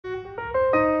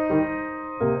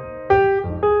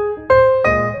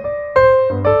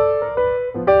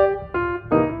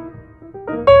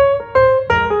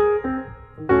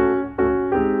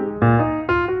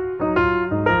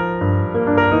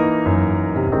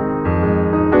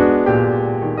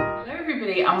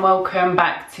and welcome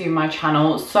back to my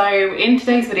channel. So in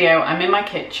today's video I'm in my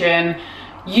kitchen.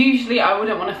 Usually I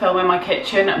wouldn't want to film in my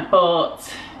kitchen, but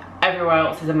everywhere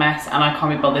else is a mess and I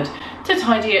can't be bothered to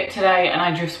tidy it today, and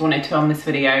I just wanted to film this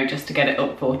video just to get it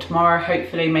up for tomorrow,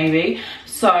 hopefully, maybe.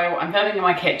 So I'm filming in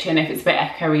my kitchen. If it's a bit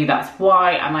echoey, that's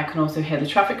why, and I can also hear the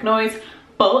traffic noise.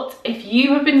 But if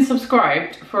you have been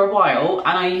subscribed for a while,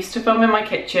 and I used to film in my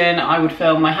kitchen, I would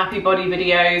film my happy body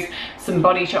videos, some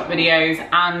body shop videos,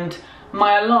 and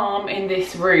my alarm in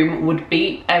this room would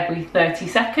beep every 30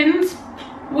 seconds.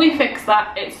 We fixed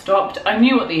that, it stopped. I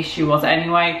knew what the issue was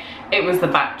anyway. It was the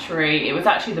battery. It was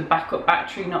actually the backup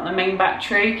battery, not the main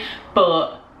battery,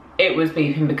 but it was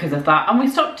beeping because of that, and we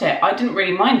stopped it. I didn't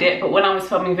really mind it, but when I was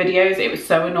filming videos, it was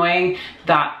so annoying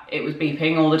that it was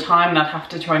beeping all the time and I'd have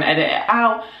to try and edit it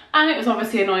out, and it was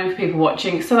obviously annoying for people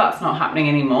watching, so that's not happening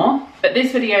anymore. But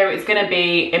this video is going to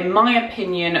be, in my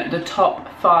opinion, the top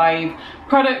 5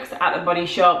 products at the Body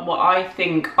Shop, what I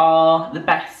think are the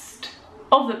best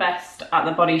of the best at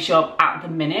the Body Shop at the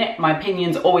minute. My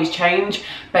opinions always change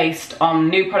based on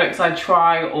new products I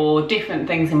try or different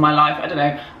things in my life. I don't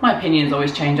know, my opinions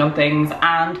always change on things,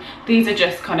 and these are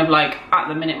just kind of like at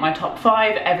the minute my top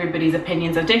 5. Everybody's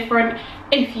opinions are different.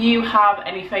 If you have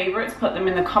any favorites, put them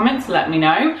in the comments, let me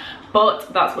know.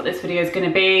 But that's what this video is going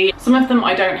to be. Some of them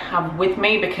I don't have with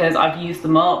me because I've used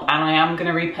them up and I am going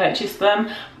to repurchase them,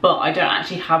 but I don't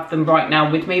actually have them right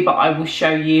now with me, but I will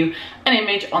show you an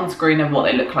image on screen of what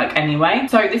they look like anyway.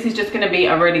 So this is just going to be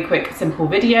a really quick, simple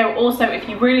video. Also, if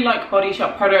you really like Body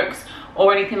Shop products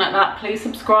or anything like that, please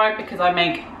subscribe, because I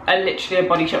make literally a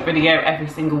Body Shop video every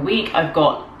single week. I've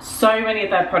got so many of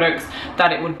their products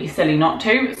that it would be silly not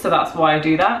to, so that's why I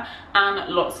do that.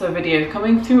 And lots of videos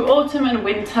coming through autumn and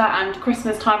winter and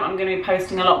Christmas time. I'm going to be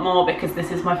posting a lot more because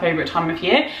this is my favourite time of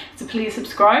year, so please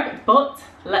subscribe. But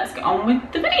let's get on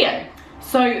with the video.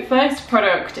 So first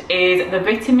product is the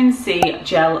Vitamin C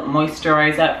Gel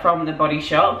Moisturiser from the Body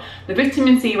Shop. The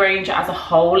Vitamin C range as a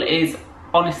whole is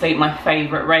honestly my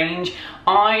favourite range.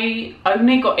 I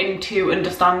only got into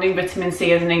understanding vitamin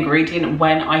C as an ingredient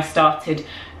when I started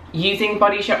using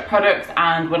Body Shop products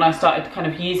and when I started kind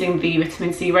of using the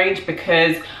vitamin C range,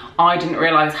 because I didn't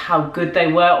realise how good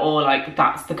they were, or like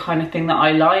that's the kind of thing that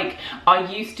I like.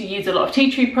 I used to use a lot of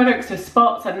tea tree products for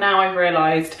spots, and now I've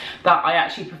realised that I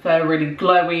actually prefer really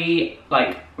glowy,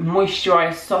 like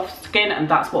moisturised soft skin, and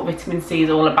that's what vitamin C is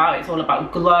all about. It's all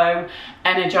about glow,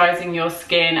 energising your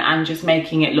skin and just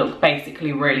making it look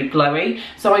basically really glowy.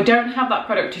 So I don't have that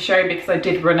product to show because I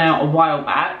did run out a while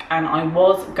back and I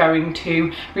was going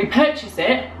to repurchase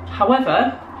it.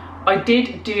 However, I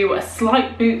did do a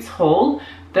slight Boots haul.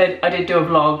 That I did do a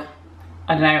vlog,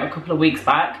 I don't know, a couple of weeks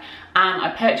back, and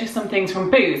I purchased some things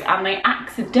from Boots and they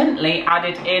accidentally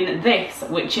added in this,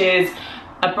 which is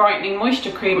a brightening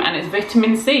moisture cream, and it's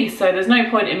vitamin C. So there's no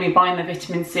point in me buying the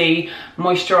vitamin C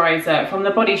moisturiser from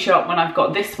the Body Shop when I've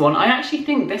got this one. I actually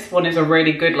think this one is a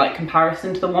really good like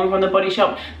comparison to the one from the Body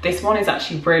Shop. This one is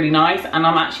actually really nice, and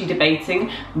I'm actually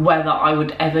debating whether I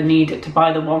would ever need to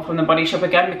buy the one from the Body Shop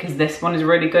again, because this one is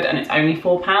really good and it's only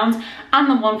 £4, and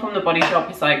the one from the Body Shop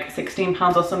is like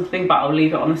 £16 or something, but I'll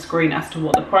leave it on the screen as to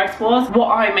what the price was. What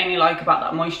I mainly like about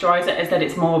that moisturiser is that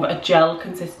it's more of a gel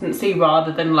consistency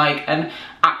rather than like an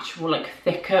actual like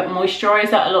thicker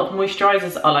moisturizer. A lot of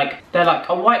moisturizers are like, they're like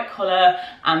a white color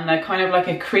and they're kind of like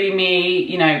a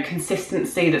creamy, you know,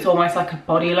 consistency that's almost like a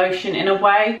body lotion in a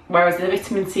way, whereas the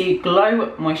vitamin C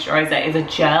glow moisturizer is a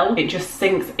gel. It just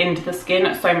sinks into the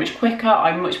skin so much quicker.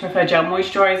 I much prefer gel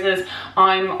moisturizers.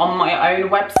 I'm on my own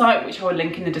website, which I will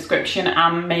link in the description,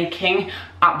 I'm making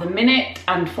at the minute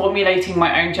and formulating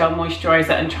my own gel moisturizer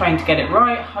and trying to get it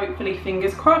right. Hopefully,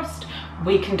 fingers crossed,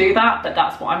 we can do that, but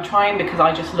that's what I'm trying because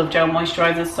I just love gel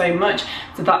moisturizers so much,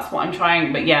 so that's what I'm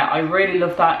trying. But yeah, I really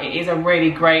love that. It is a really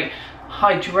great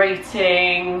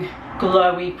hydrating,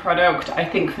 glowy product. I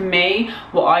think for me,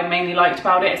 what I mainly liked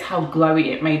about it is how glowy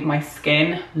it made my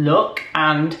skin look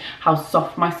and how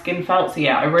soft my skin felt. So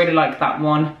yeah, I really like that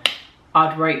one.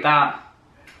 I'd rate that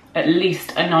at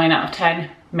least a 9 out of 10.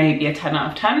 Maybe a 10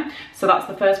 out of 10. So that's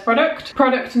the first product.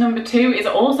 Product number 2 is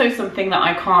also something that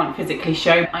I can't physically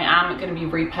show. I am going to be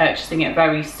repurchasing it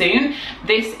very soon.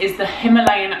 This is the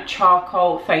Himalayan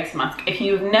Charcoal Face Mask. If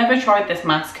you've never tried this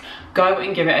mask, go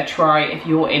and give it a try if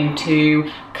you're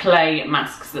into clay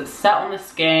masks that set on the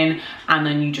skin and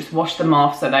then you just wash them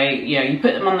off. So they, you know, you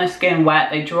put them on the skin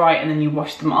wet, they dry, and then you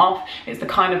wash them off. It's the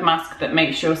kind of mask that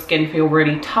makes your skin feel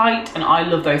really tight, and I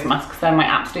love those masks. They're my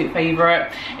absolute favorite.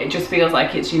 It just feels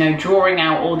like it's, you know, drawing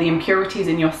out all the impurities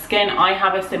in your skin. I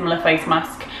have a similar face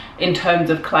mask in terms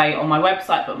of clay on my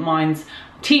website, but mine's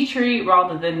tea tree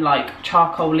rather than like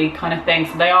charcoaly kind of thing,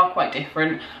 so they are quite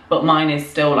different, but mine is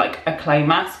still like a clay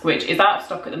mask, which is out of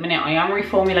stock at the minute. I am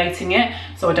reformulating it,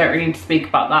 so I don't really need to speak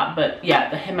about that, but yeah,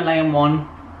 the Himalayan one,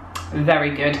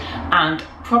 very good, and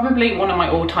probably one of my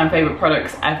all-time favorite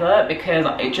products ever, because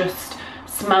it just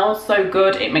smells so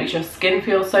good, it makes your skin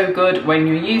feel so good when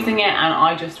you're using it, and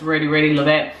I just really love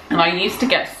it. And I used to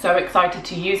get so excited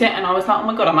to use it, and I was like, oh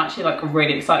my god, I'm actually like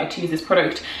really excited to use this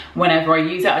product whenever I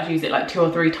use it. I'd use it like 2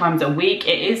 or 3 times a week.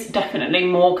 It is definitely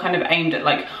more kind of aimed at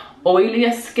like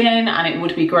oilier skin, and it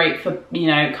would be great for, you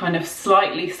know, kind of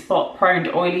slightly spot prone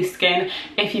to oily skin.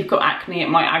 If you've got acne, it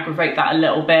might aggravate that a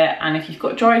little bit, and if you've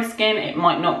got dry skin, it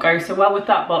might not go so well with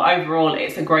that, but overall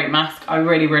it's a great mask. I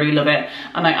really love it,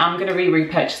 and I am going to be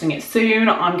repurchasing it soon.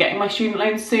 I'm getting my student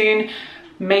loan soon,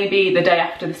 maybe the day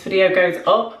after this video goes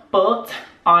up, but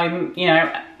I'm, you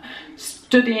know,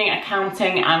 studying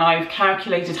accounting, and I've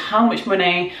calculated how much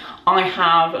money I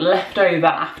have left over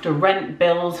after rent,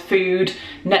 bills, food,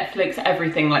 Netflix,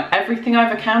 everything. Like everything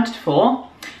I've accounted for,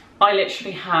 I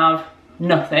literally have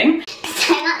nothing.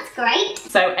 So that's great.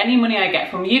 So any money I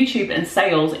get from YouTube and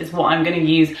sales is what I'm going to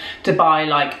use to buy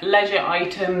like leisure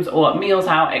items or meals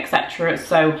out, etc.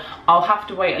 So I'll have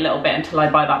to wait a little bit until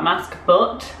I buy that mask,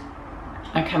 but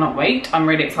I cannot wait. I'm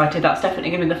really excited. That's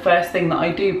definitely going to be the first thing that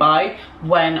I do buy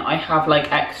when I have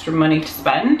like extra money to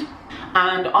spend.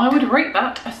 And I would rate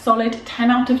that a solid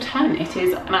 10 out of 10. It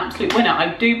is an absolute winner.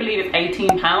 I do believe it's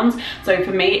 £18. So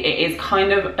for me, it is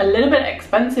kind of a little bit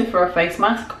expensive for a face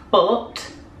mask,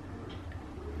 but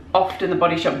often the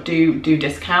Body Shop do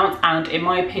discounts. And in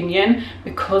my opinion,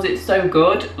 because it's so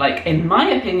good, like in my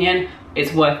opinion,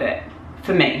 it's worth it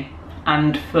for me.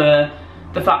 And for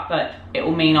the fact that it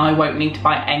will mean I won't need to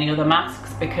buy any other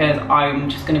masks because I'm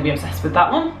just going to be obsessed with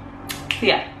that one. So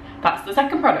yeah, that's the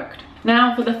second product.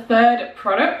 Now for the third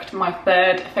product, my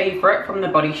third favourite from the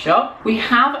Body Shop, we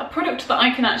have a product that I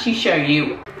can actually show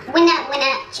you. Winner,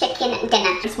 chicken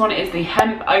dinner. This one is the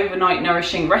Hemp Overnight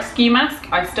Nourishing Rescue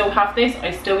Mask. I still have this,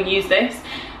 I still use this.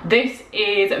 This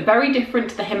is very different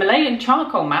to the Himalayan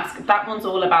charcoal mask. That one's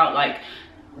all about like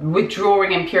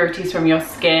withdrawing impurities from your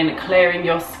skin, clearing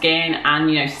your skin,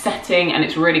 and, you know, setting, and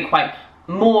it's really quite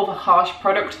more of a harsh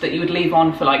product that you would leave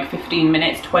on for like 15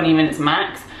 minutes, 20 minutes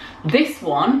max. This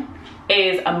one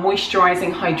is a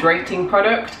moisturizing, hydrating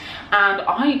product, and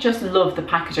I just love the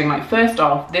packaging. Like, first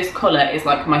off, this color is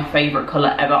like my favorite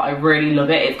color ever. I really love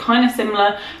it. It's kind of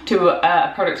similar to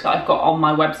a product that I've got on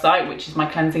my website, which is my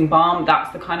cleansing balm.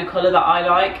 That's the kind of color that I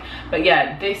like. But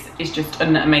yeah, this is just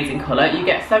an amazing color. You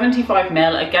get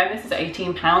 75ml. Again, this is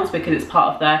 £18 because it's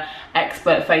part of their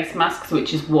expert face masks,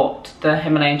 which is what the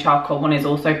Himalayan charcoal one is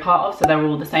also part of, so they're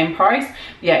all the same price.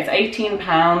 But yeah, it's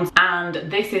 £18, and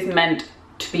this is meant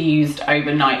to be used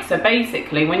overnight. So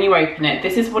basically, when you open it,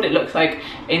 this is what it looks like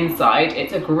inside.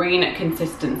 It's a green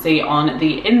consistency on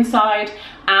the inside,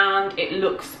 and it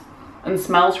looks and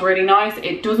smells really nice.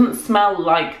 It doesn't smell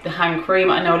like the hand cream.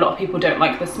 I know a lot of people don't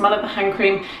like the smell of the hand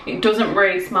cream. It doesn't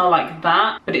really smell like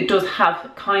that, but it does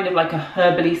have kind of like a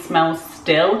herbally smell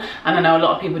still, and I know a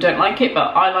lot of people don't like it,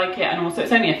 but I like it. And also,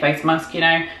 it's only a face mask, you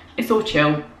know, it's all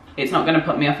chill. It's not going to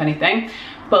put me off anything.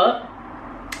 But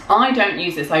I don't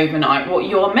use this overnight. What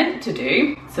you're meant to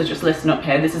do, so just listen up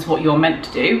here, this is what you're meant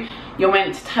to do. You're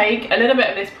meant to take a little bit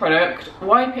of this product,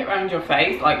 wipe it around your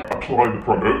face, like apply the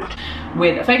product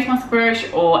with a face mask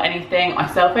brush or anything.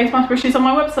 I sell face mask brushes on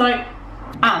my website,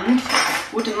 and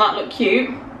wouldn't that look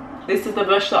cute? This is the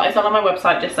brush that I sell on my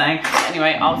website, just saying.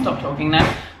 Anyway, I'll stop talking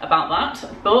now about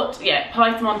that. But yeah,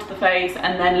 apply them onto the face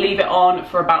and then leave it on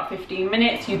for about 15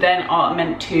 minutes. You then are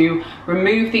meant to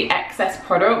remove the excess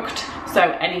product, so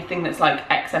anything that's like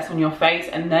excess on your face,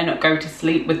 and then go to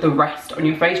sleep with the rest on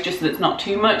your face, just so that it's not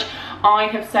too much. I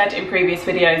have said in previous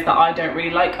videos that I don't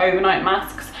really like overnight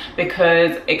masks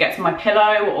because it gets on my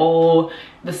pillow, or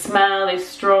the smell is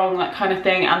strong, that kind of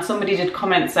thing. And somebody did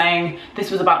comment saying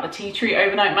this was about the tea tree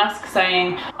overnight mask,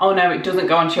 saying, oh no, it doesn't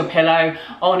go onto your pillow,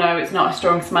 oh no, it's not a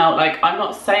strong smell. Like, I'm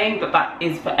not saying that that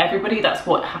is for everybody, that's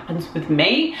what happens with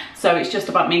me, so it's just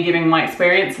about me giving my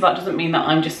experience. So that doesn't mean that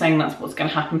I'm just saying that's what's going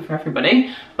to happen for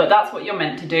everybody, but that's what you're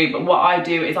meant to do. But what I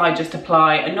do is I just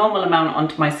apply a normal amount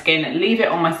onto my skin, leave it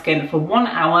on my skin for 1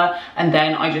 hour, and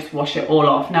then I just wash it all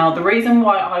off. Now, the reason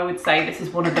why I would say this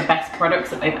is one of the best products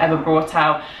that they've ever brought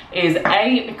out is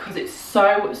A, because it's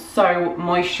so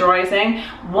moisturizing.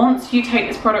 Once you take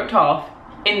this product off,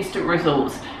 instant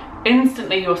results.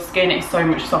 Instantly your skin is so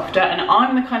much softer, and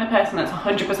I'm the kind of person that's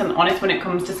 100% honest when it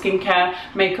comes to skincare,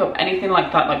 makeup, anything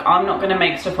like that. Like, I'm not going to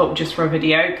make stuff up just for a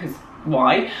video, because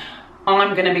why?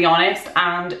 I'm going to be honest,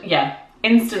 and yeah,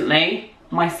 instantly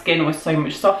my skin was so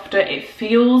much softer. It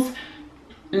feels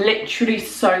literally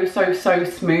so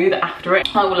smooth after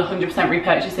it. I will 100%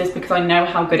 repurchase this because I know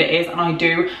how good it is, and I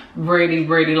do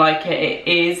really like it. It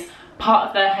is part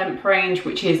of their hemp range,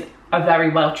 which is a very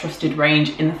well trusted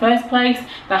range in the first place.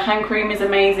 Their hand cream is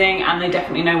amazing, and they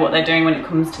definitely know what they're doing when it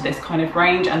comes to this kind of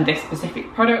range and this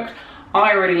specific product.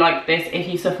 I really like this. If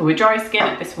you suffer with dry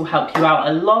skin, this will help you out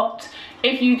a lot.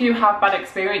 If you do have bad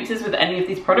experiences with any of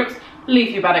these products,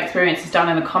 leave your bad experiences down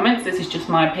in the comments. This is just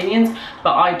my opinions,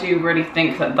 but I do really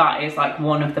think that that is like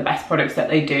one of the best products that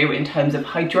they do in terms of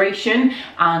hydration,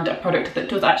 and a product that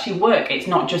does actually work. It's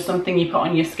not just something you put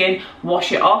on your skin,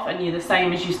 wash it off, and you're the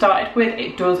same as you started with.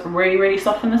 It does really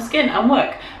soften the skin and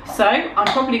work. So I'm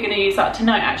probably going to use that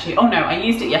tonight actually. Oh no, I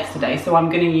used it yesterday, so I'm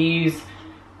going to use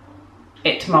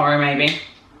it tomorrow maybe.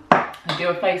 I do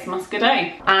a face mask a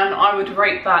day, and I would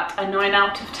rate that a 9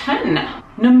 out of 10.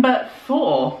 Number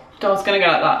 4. I was going to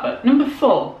go like that, but number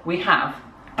 4, we have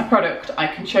a product I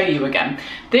can show you again.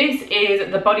 This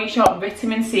is the Body Shop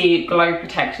Vitamin C Glow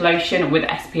Protect Lotion with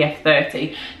SPF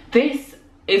 30. This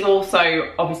is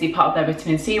also obviously part of their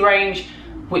vitamin C range,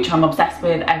 which I'm obsessed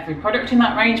with every product in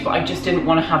that range, but I just didn't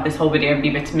want to have this whole video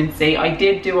be vitamin C. I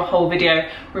did do a whole video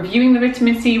reviewing the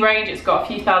vitamin C range. It's got a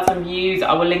few thousand views.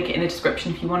 I will link it in the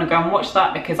description if you want to go and watch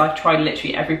that, because I've tried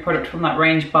literally every product from that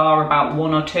range bar about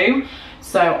 1 or 2.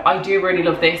 So I do really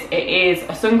love this. It is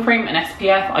a sun cream and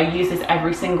SPF. I use this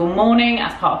every single morning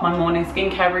as part of my morning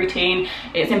skincare routine.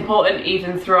 It's important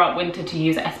even throughout winter to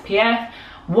use SPF.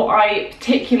 What I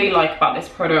particularly like about this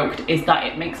product is that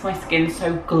it makes my skin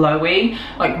so glowy.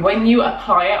 Like when you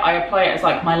apply it, I apply it as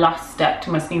like my last step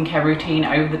to my skincare routine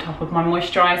over the top of my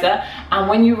moisturizer. And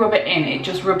when you rub it in, it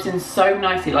just rubs in so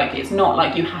nicely. Like it's not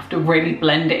like you have to really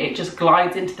blend it. It just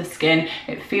glides into the skin.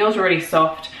 It feels really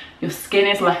soft. Your skin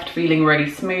is left feeling really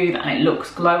smooth, and it looks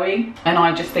glowy. And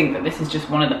I just think that this is just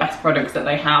one of the best products that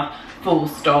they have, full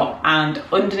stop. And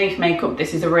underneath makeup,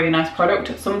 this is a really nice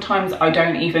product. Sometimes I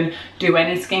don't even do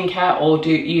any skincare or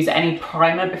use any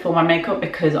primer before my makeup,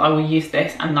 because I will use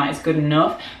this and that is good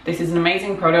enough. This is an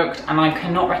amazing product, and I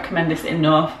cannot recommend this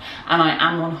enough, and I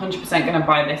am 100% going to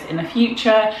buy this in the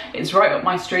future. It's right up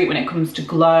my street when it comes to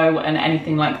glow and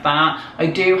anything like that. I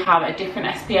do have a different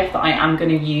SPF that I am going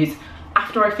to use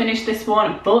after I finish this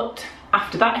one, but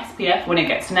after that SPF, when it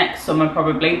gets to next summer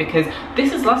probably, because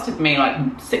this has lasted me like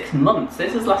 6 months.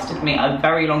 This has lasted me a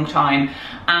very long time,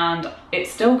 and it's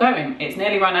still going. It's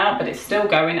nearly run out, but it's still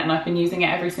going, and I've been using it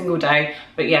every single day.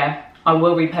 But yeah, I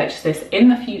will repurchase this in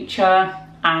the future,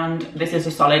 and this is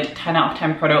a solid 10 out of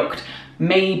 10 product.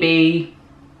 Maybe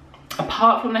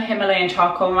apart from the Himalayan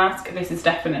charcoal mask, this is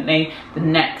definitely the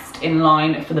next in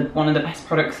line for one of the best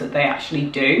products that they actually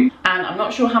do. And I'm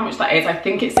not sure how much that is. I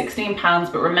think it's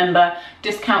 £16, but remember,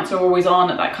 discounts are always on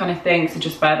at that kind of thing, so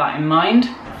just bear that in mind.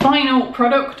 Final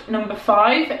product, number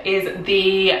 5, is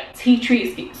the Tea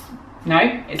Tree,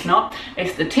 no, it's not.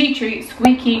 It's the Tea Tree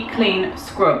Squeaky Clean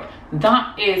Scrub.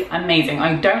 That is amazing.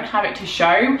 I don't have it to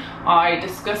show. I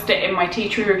discussed it in my tea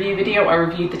tree review video. I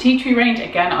reviewed the tea tree range.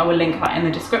 Again, I will link that in the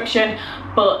description,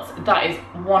 but that is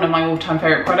one of my all-time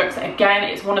favorite products. Again,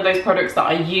 it's one of those products that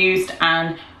I used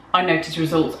and I noticed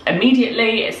results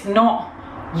immediately. It's not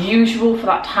usual for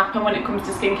that to happen when it comes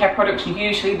to skincare products.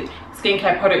 Usually the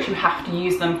skincare products, you have to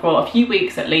use them for a few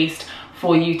weeks at least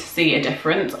for you to see a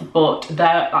difference, but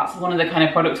that's one of the kind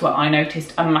of products where I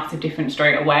noticed a massive difference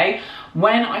straight away.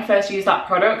 When I first used that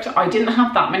product, I didn't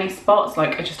have that many spots,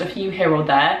 like just a few here or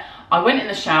there. I went in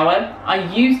the shower,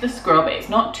 I used the scrub. It's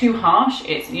not too harsh.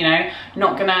 It's, you know,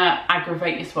 not gonna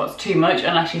aggravate your spots too much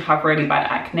unless you have really bad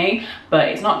acne, but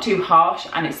it's not too harsh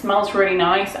and it smells really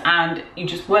nice, and you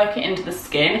just work it into the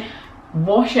skin,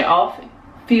 wash it off,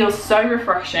 feels so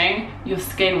refreshing. Your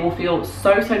skin will feel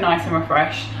so nice and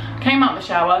refreshed. Came out the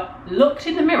shower, looked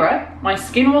in the mirror, my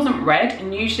skin wasn't red,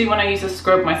 and usually when I use a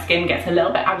scrub my skin gets a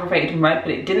little bit aggravated and red,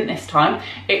 but it didn't this time.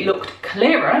 It looked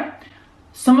clearer.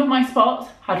 Some of my spots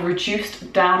had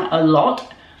reduced down a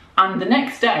lot, and the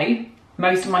next day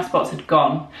most of my spots had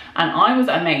gone, and I was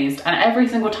amazed. And every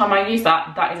single time I use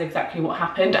that, that is exactly what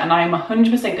happened, and I am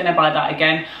 100% going to buy that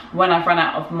again when I've run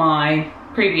out of my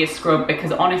previous scrub,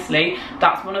 because honestly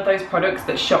that's one of those products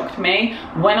that shocked me.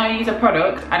 When I use a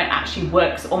product and it actually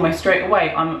works almost straight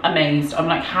away, I'm amazed. I'm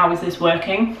like, how is this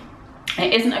working?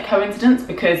 It isn't a coincidence,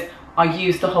 because I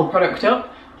used the whole product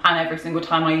up, and every single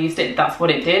time I used it, that's what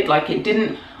it did. Like I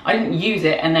didn't use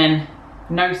it and then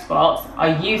no spots.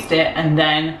 I used it and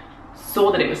then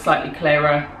saw that it was slightly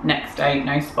clearer, next day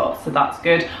no spots, so that's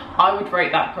good. I would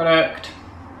rate that product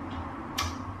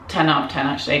 10 out of 10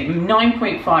 actually,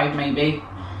 9.5 maybe,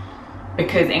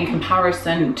 because in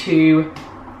comparison to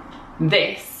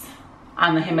this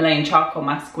and the Himalayan charcoal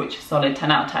mask, which is solid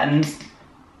 10 out of 10s,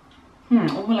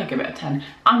 Or will I give it a 10?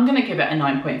 I'm gonna give it a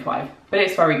 9.5, but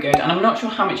it's very good. And I'm not sure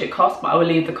how much it costs, but I will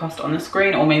leave the cost on the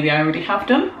screen, or maybe I already have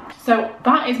done. So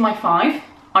that is my 5.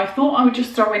 I thought I would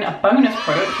just throw in a bonus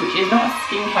product, which is not a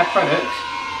skincare product,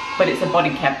 but it's a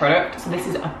body care product. So this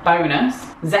is a bonus,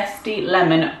 Zesty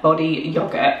Lemon Body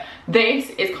Yogurt. This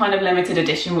is kind of limited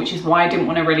edition, which is why I didn't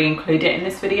want to really include it in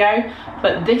this video,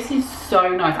 but this is so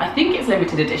nice. I think it's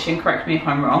limited edition, correct me if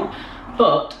I'm wrong,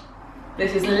 but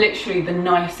this is literally the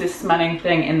nicest smelling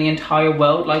thing in the entire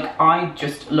world. Like, I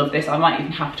just love this. I might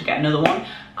even have to get another one.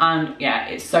 And yeah,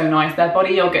 it's so nice. Their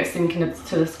body yogurt sinking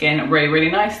to the skin really, really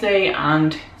nicely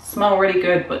and smell really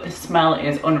good, but the smell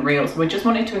is unreal. So we just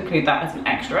wanted to include that as an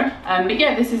extra. But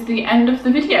yeah, this is the end of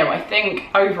the video. I think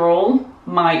overall,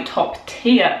 my top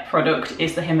tier product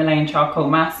is the Himalayan charcoal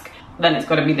mask. Then it's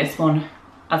got to be this one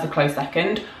as a close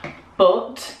second.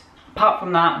 But apart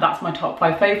from that, that's my top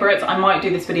 5 favorites. I might do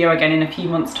this video again in a few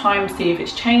months' time, see if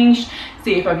it's changed,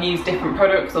 see if I've used different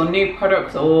products or new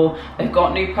products, or they've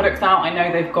got new products out. I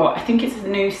know they've got, I think it's a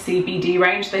new CBD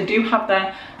range. They do have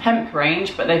their hemp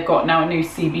range, but they've got now a new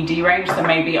CBD range. So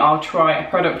maybe I'll try a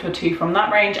product or 2 from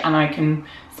that range and I can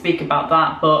speak about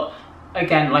that. But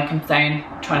again, like I'm saying,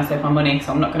 I'm trying to save my money,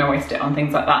 so I'm not going to waste it on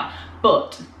things like that.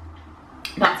 But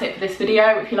that's it for this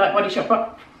video. If you like Body Shop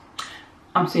products,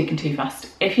 I'm speaking too fast.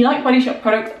 If you like Body Shop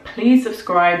products, please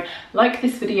subscribe, like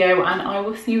this video, and I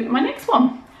will see you in my next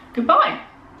one. Goodbye.